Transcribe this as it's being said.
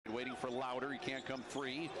waiting for Louder. He can't come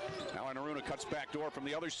free. Now Enaruna cuts back door from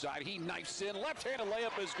the other side. He knifes in. Left-handed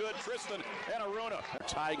layup is good. Tristan Enaruna.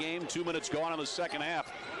 Tie game. 2 minutes gone in the second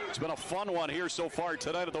half. It's been a fun one here so far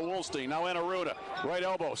tonight at the Wolstein. Now Enaruna. Right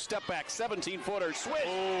elbow. Step back. 17-footer. Switch.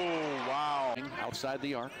 Oh, wow. Outside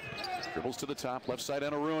the arc. Dribbles to the top. Left side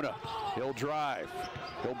Enaruna. He'll drive.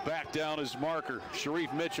 He'll back down his marker.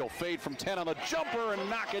 Sharif Mitchell. Fade from 10 on the jumper and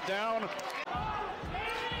knock it down.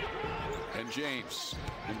 And James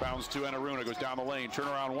inbounds to Enaruna, goes down the lane,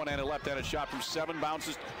 turnaround, one-handed, left-handed shot from 7,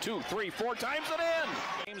 bounces 2, 3, 4 times and in.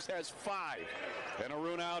 James has 5.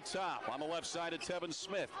 Enaruna out top. On the left side of Tevin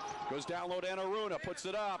Smith. Goes down low to Enaruna, puts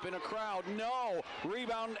it up in a crowd. No.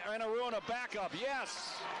 Rebound, Enaruna, back up,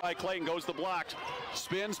 yes. Clayton goes the block.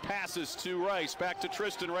 Spins, passes to Rice. Back to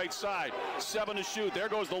Tristan, right side. 7 to shoot. There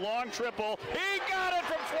goes the long triple. He got it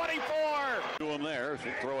from 24. To him there.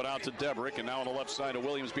 Throw it out to Debrick, and now on the left side of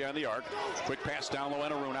Williams behind the arc. Quick pass down low,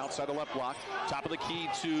 Enaruna outside the left block. Top of the key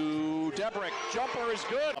to Debrick. Jumper is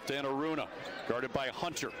good. Up to Enaruna, guarded by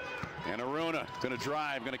Hunter. Enaruna going to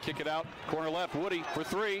drive, going to kick it out. Corner left, Woody for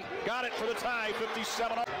 3. Got it for the tie,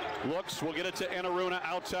 57. Looks, we'll get it to Enaruna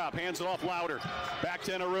out top. Hands it off Louder. Back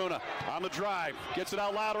to Enaruna on the drive. Gets it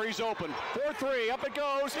out Louder, he's open. 4-3, up it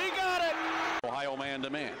goes, he got it! Ohio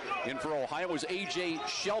man-to-man. In for Ohio was A.J.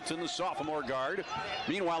 Shelton, the sophomore guard.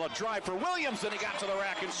 Meanwhile, a drive for Williams, and he got to the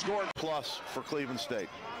rack and scored. Plus for Cleveland State.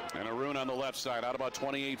 Enaruna on the left side, out about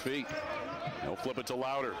 28 feet. He'll flip it to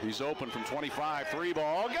Louder. He's open from 25. 3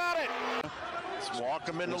 ball. Got it! Let's walk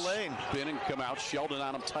him in the lane. Spin and come out. Sheldon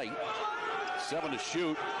on him tight. 7 to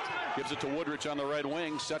shoot. Gives it to Woodrich on the right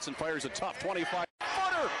wing. Sets and fires a tough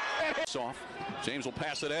 25-footer. And hits off. James will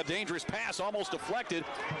pass it out. Dangerous pass, almost deflected.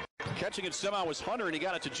 Catching it somehow was Hunter, and he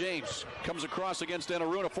got it to James. Comes across against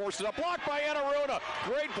Enaruna, forces it up, blocked by Enaruna.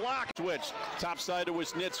 Great block. Switch, top side to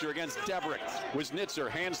Wisnitzer against Debrick. Wisnitzer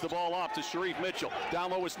hands the ball off to Sharif Mitchell.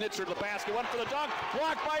 Down low, Wisnitzer to the basket, went for the dunk,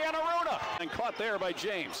 blocked by Enaruna. And caught there by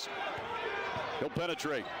James. He'll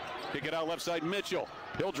penetrate. Kick it out left side, Mitchell.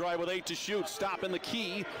 He'll drive with 8 to shoot. Stop in the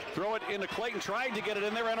key. Throw it into Clayton. Tried to get it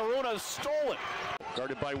in there. Enaruna stole it.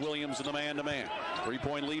 Guarded by Williams in the man-to-man.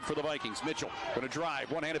 3-point lead for the Vikings. Mitchell going to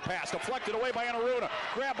drive. One-handed pass. Deflected away by Enaruna.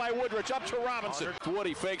 Grabbed by Woodrich. Up to Robinson.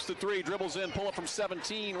 Woody fakes the 3. Dribbles in. Pull it from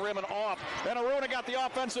 17. Rim and off. Enaruna got the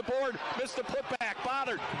offensive board. Missed the putback.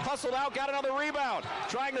 Bothered. Hustled out. Got another rebound.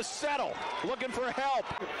 Trying to settle. Looking for help.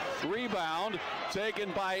 Rebound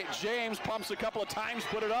taken by James. Pumps a couple of times.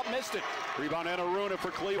 Put it up. Missed it. Rebound Enaruna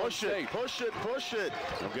for Cleveland State. Push it.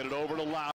 They'll get it over to Louder.